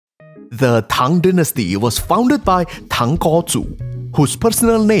The Tang Dynasty was founded by Tang Taizong, whose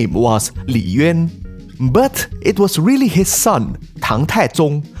personal name was Li Yuan. But it was really his son, Tang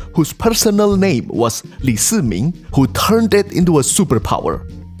Taizong, whose personal name was Li Shimin, who turned it into a superpower,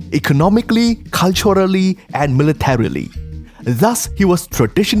 economically, culturally, and militarily. Thus, he was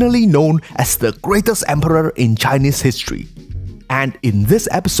traditionally known as the greatest emperor in Chinese history. And in this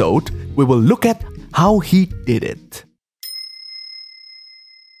episode, we will look at how he did it.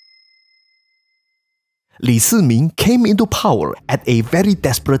 Li Shimin came into power at a very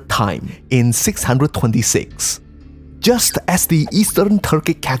desperate time in 626. Just as the Eastern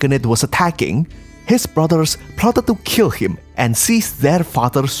Turkic Khaganate was attacking, his brothers plotted to kill him and seize their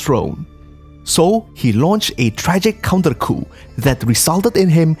father's throne. So he launched a tragic counter-coup that resulted in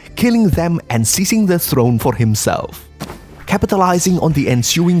him killing them and seizing the throne for himself. Capitalizing on the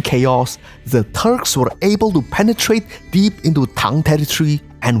ensuing chaos, the Turks were able to penetrate deep into Tang territory,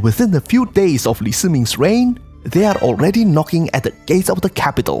 and within a few days of Li Shimin's reign, they are already knocking at the gates of the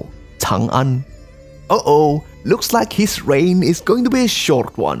capital, Chang'an. Uh-oh, looks like his reign is going to be a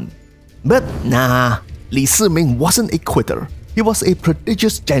short one. But nah, Li Shimin wasn't a quitter. He was a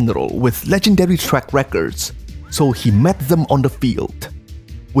prodigious general with legendary track records, so he met them on the field.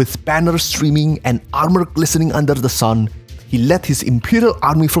 With banners streaming and armor glistening under the sun, he led his imperial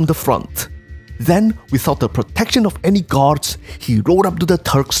army from the front. Then, without the protection of any guards, he rode up to the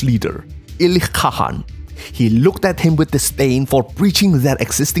Turks' leader, Ilik Khan. He looked at him with disdain for breaching their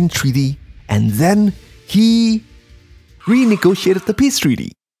existing treaty, and then he renegotiated the peace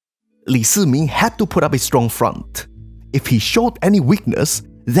treaty. Li Shimin had to put up a strong front. If he showed any weakness,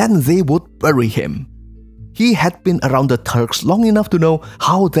 then they would bury him. He had been around the Turks long enough to know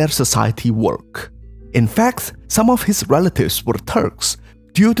how their society worked. In fact, some of his relatives were Turks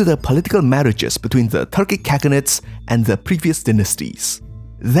due to the political marriages between the Turkic Khaganates and the previous dynasties.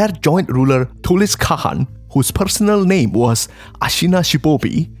 Their joint ruler, Tulis Khan, whose personal name was Ashina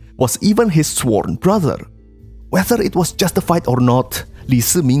Shibobi, was even his sworn brother. Whether it was justified or not, Li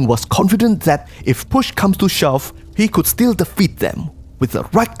Shimin was confident that if push comes to shove, he could still defeat them with the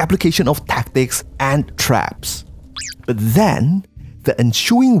right application of tactics and traps. But then, the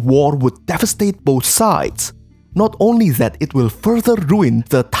ensuing war would devastate both sides. Not only that, it will further ruin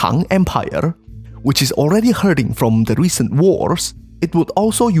the Tang Empire, which is already hurting from the recent wars, it would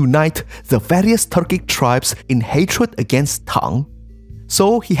also unite the various Turkic tribes in hatred against Tang.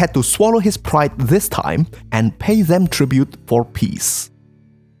 So he had to swallow his pride this time and pay them tribute for peace.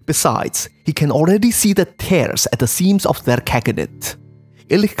 Besides, he can already see the tears at the seams of their Khaganate.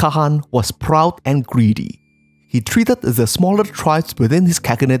 Ilik Khan was proud and greedy. He treated the smaller tribes within his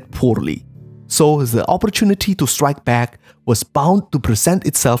Khaganate poorly, so the opportunity to strike back was bound to present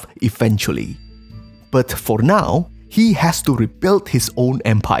itself eventually. But for now, he has to rebuild his own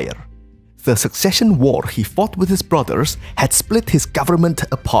empire. The succession war he fought with his brothers had split his government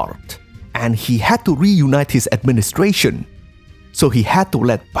apart, and he had to reunite his administration. So he had to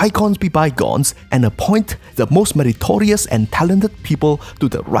let bygones be bygones and appoint the most meritorious and talented people to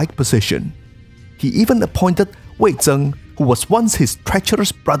the right position. He even appointed Wei Zheng, who was once his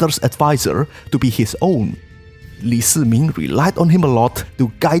treacherous brother's advisor, to be his own. Li Shimin relied on him a lot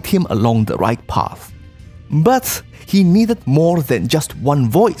to guide him along the right path. But he needed more than just one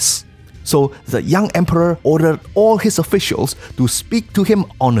voice. So the young emperor ordered all his officials to speak to him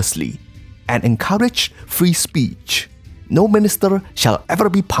honestly and encouraged free speech. No minister shall ever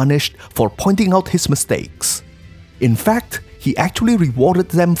be punished for pointing out his mistakes. In fact, he actually rewarded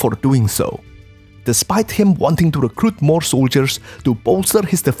them for doing so. Despite him wanting to recruit more soldiers to bolster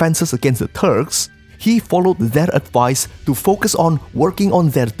his defenses against the Turks, he followed their advice to focus on working on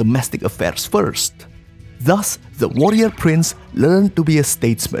their domestic affairs first. Thus, the warrior prince learned to be a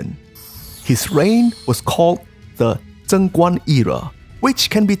statesman. His reign was called the Zhengguan era,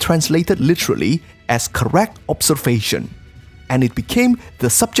 which can be translated literally as correct observation, and it became the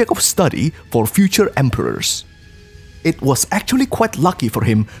subject of study for future emperors. It was actually quite lucky for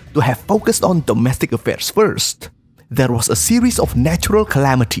him to have focused on domestic affairs first. There was a series of natural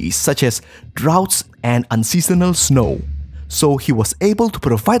calamities such as droughts and unseasonal snow, so he was able to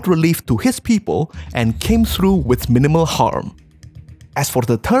provide relief to his people and came through with minimal harm. As for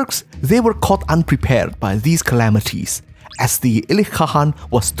the Turks, they were caught unprepared by these calamities, as the Ilik Khan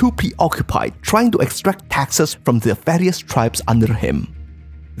was too preoccupied trying to extract taxes from the various tribes under him.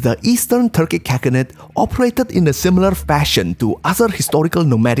 The Eastern Turkic Khaganate operated in a similar fashion to other historical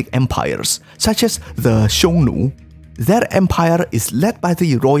nomadic empires, such as the Xiongnu. Their empire is led by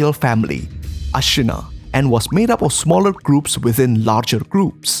the royal family, Ashina, and was made up of smaller groups within larger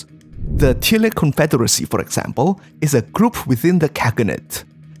groups. The Tile Confederacy, for example, is a group within the Khaganate.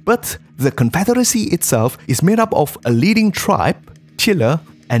 But the confederacy itself is made up of a leading tribe, Chile,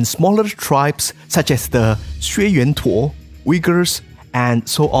 and smaller tribes such as the Xue Uyghurs, and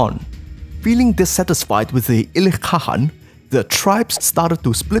so on. Feeling dissatisfied with the Illich Khan, the tribes started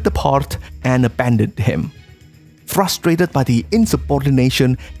to split apart and abandoned him. Frustrated by the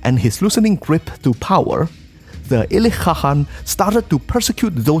insubordination and his loosening grip to power, the Illich Khan started to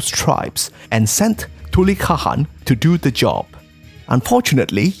persecute those tribes and sent Tuli Khan to do the job.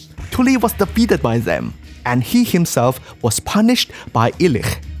 Unfortunately, Tuli was defeated by them, and he himself was punished by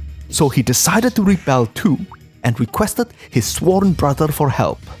Illich. So he decided to rebel too and requested his sworn brother for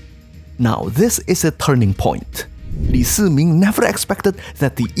help. Now this is a turning point. Li Siming never expected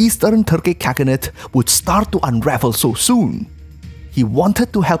that the Eastern Turkic Khaganate would start to unravel so soon. He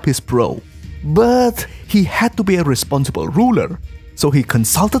wanted to help his bro, but he had to be a responsible ruler, so he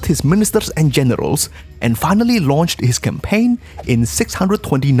consulted his ministers and generals and finally launched his campaign in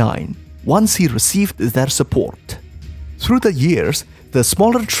 629, once he received their support. Through the years, the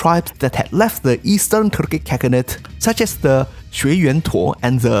smaller tribes that had left the Eastern Turkic Khaganate, such as the Xue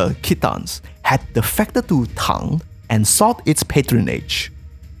and the Khitans, had defected to Tang and sought its patronage.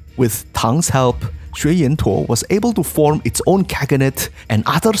 With Tang's help, Xue was able to form its own Khaganate, and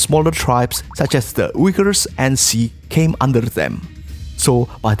other smaller tribes such as the Uyghurs and Xi came under them. So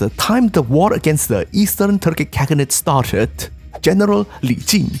by the time the war against the Eastern Turkic Khaganate started, General Li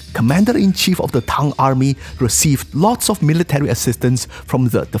Jing, commander-in-chief of the Tang army, received lots of military assistance from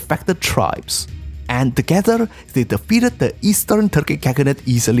the defected tribes. And together, they defeated the Eastern Turkic Khaganate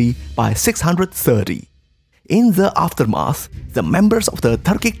easily by 630. In the aftermath, the members of the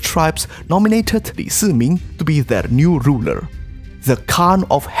Turkic tribes nominated Li Siming to be their new ruler, the Khan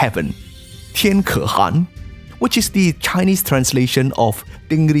of Heaven, Tian Ke Han, which is the Chinese translation of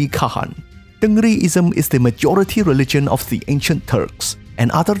Dengri Khan. Dengriism is the majority religion of the ancient Turks and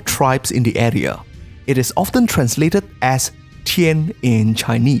other tribes in the area. It is often translated as Tian in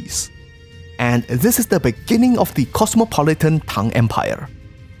Chinese. And this is the beginning of the Cosmopolitan Tang Empire.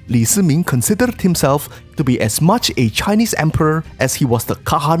 Li Siming considered himself to be as much a Chinese emperor as he was the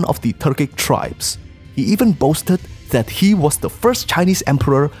Khan of the Turkic tribes. He even boasted that he was the first Chinese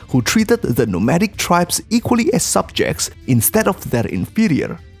emperor who treated the nomadic tribes equally as subjects instead of their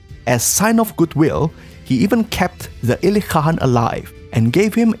inferior. As sign of goodwill, he even kept the Illich Khan alive and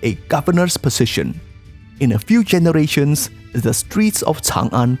gave him a governor's position. In a few generations, the streets of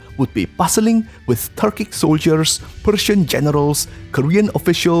Chang'an would be bustling with Turkic soldiers, Persian generals, Korean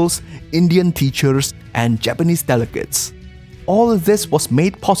officials, Indian teachers, and Japanese delegates. All of this was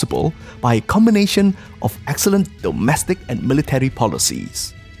made possible by a combination of excellent domestic and military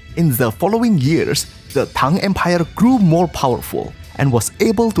policies. In the following years, the Tang Empire grew more powerful and was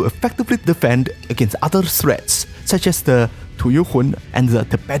able to effectively defend against other threats such as the Tuyuhun and the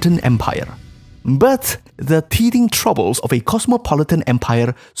Tibetan Empire. But the teething troubles of a cosmopolitan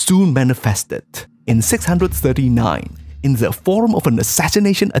empire soon manifested in 639 in the form of an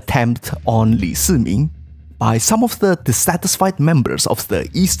assassination attempt on Li Siming by some of the dissatisfied members of the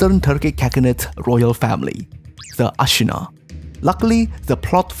Eastern Turkic Khaganate royal family, the Ashina. Luckily, the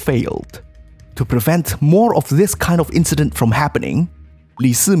plot failed. To prevent more of this kind of incident from happening,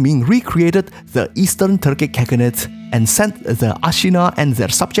 Li Siming recreated the Eastern Turkic Khaganate and sent the Ashina and their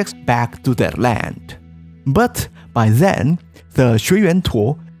subjects back to their land. But by then, the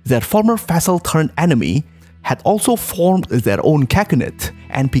Xue, their former vassal turned enemy, had also formed their own Khaganate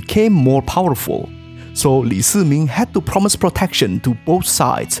and became more powerful. So Li Siming had to promise protection to both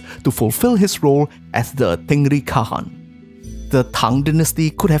sides to fulfill his role as the Dengri Khan. The Tang Dynasty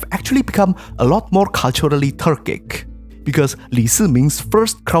could have actually become a lot more culturally Turkic, because Li Siming's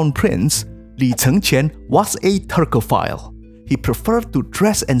first crown prince, Li Chengqian, was a Turkophile. He preferred to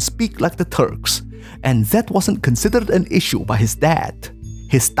dress and speak like the Turks, and that wasn't considered an issue by his dad.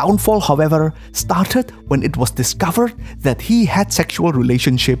 His downfall, however, started when it was discovered that he had sexual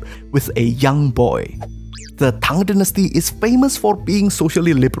relationship with a young boy. The Tang Dynasty is famous for being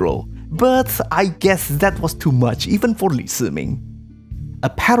socially liberal, but I guess that was too much even for Li Siming.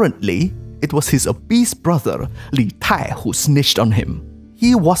 Apparently, it was his obese brother Li Tai who snitched on him.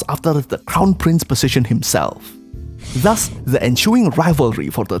 He was after the crown prince position himself. Thus, the ensuing rivalry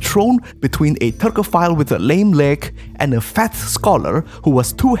for the throne between a Turkophile with a lame leg and a fat scholar who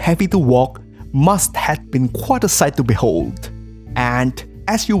was too heavy to walk must have been quite a sight to behold. And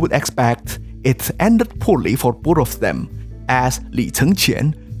as you would expect, it ended poorly for both of them, as Li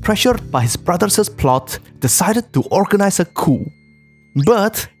Chengqian, pressured by his brother's plot, decided to organize a coup.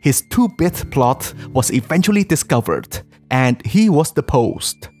 But his two-bit plot was eventually discovered, and he was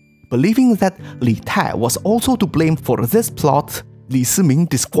deposed. Believing that Li Tai was also to blame for this plot, Li Siming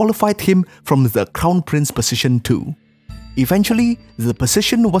disqualified him from the crown prince position too. Eventually, the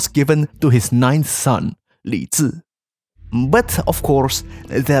position was given to his ninth son, Li Zi. But of course,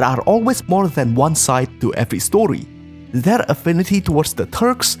 there are always more than one side to every story. Their affinity towards the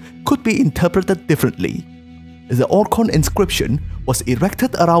Turks could be interpreted differently. The Orkhon inscription was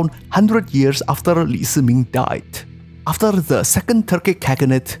erected around 100 years after Li Siming died, after the Second Turkic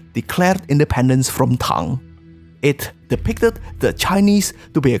Khaganate declared independence from Tang. It depicted the Chinese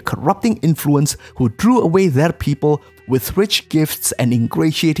to be a corrupting influence who drew away their people with rich gifts and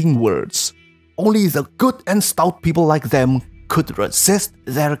ingratiating words. Only the good and stout people like them could resist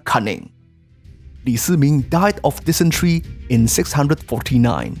their cunning. Li Siming died of dysentery in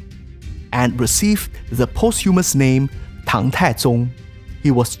 649 and received the posthumous name Tang Taizong.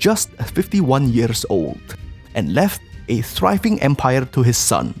 He was just 51 years old and left a thriving empire to his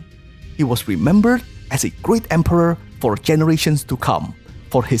son. He was remembered as a great emperor for generations to come,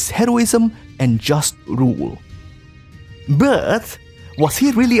 for his heroism and just rule. But was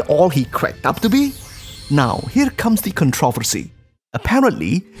he really all he cracked up to be? Now, here comes the controversy.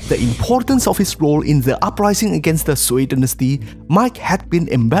 Apparently, the importance of his role in the uprising against the Sui dynasty might have been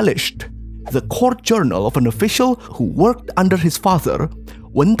embellished. The court journal of an official who worked under his father,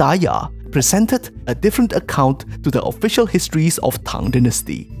 Wen Daya, presented a different account to the official histories of Tang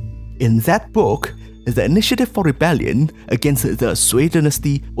Dynasty. In that book, the initiative for rebellion against the Sui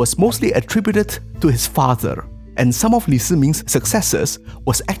dynasty was mostly attributed to his father, and some of Li Siming's successes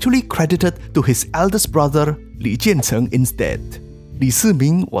was actually credited to his eldest brother Li Jiancheng instead. Li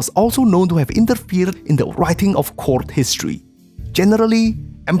Siming was also known to have interfered in the writing of court history. Generally,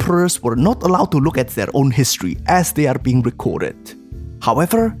 emperors were not allowed to look at their own history as they are being recorded.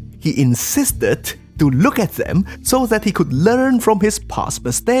 However, he insisted to look at them so that he could learn from his past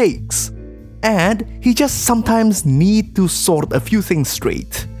mistakes. And he just sometimes need to sort a few things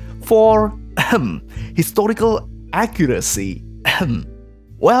straight for historical accuracy.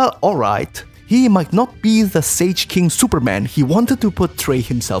 Well, alright, he might not be the Sage King Superman he wanted to portray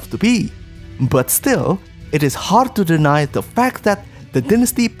himself to be, but still, it is hard to deny the fact that the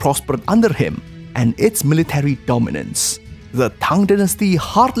dynasty prospered under him and its military dominance. The Tang Dynasty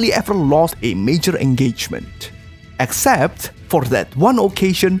hardly ever lost a major engagement, except for that one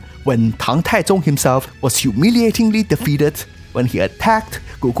occasion when Tang Taizong himself was humiliatingly defeated when he attacked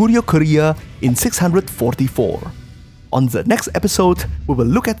Goguryeo Korea in 644. On the next episode, we will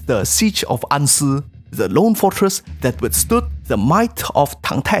look at the Siege of Ansi, the lone fortress that withstood the might of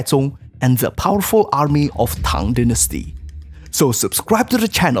Tang Taizong and the powerful army of Tang Dynasty. So subscribe to the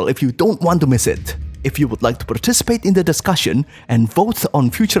channel if you don't want to miss it. If you would like to participate in the discussion and vote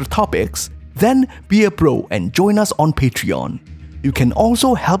on future topics, then be a bro and join us on Patreon. You can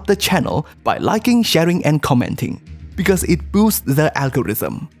also help the channel by liking, sharing and commenting, because it boosts the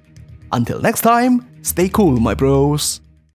algorithm. Until next time, stay cool my bros.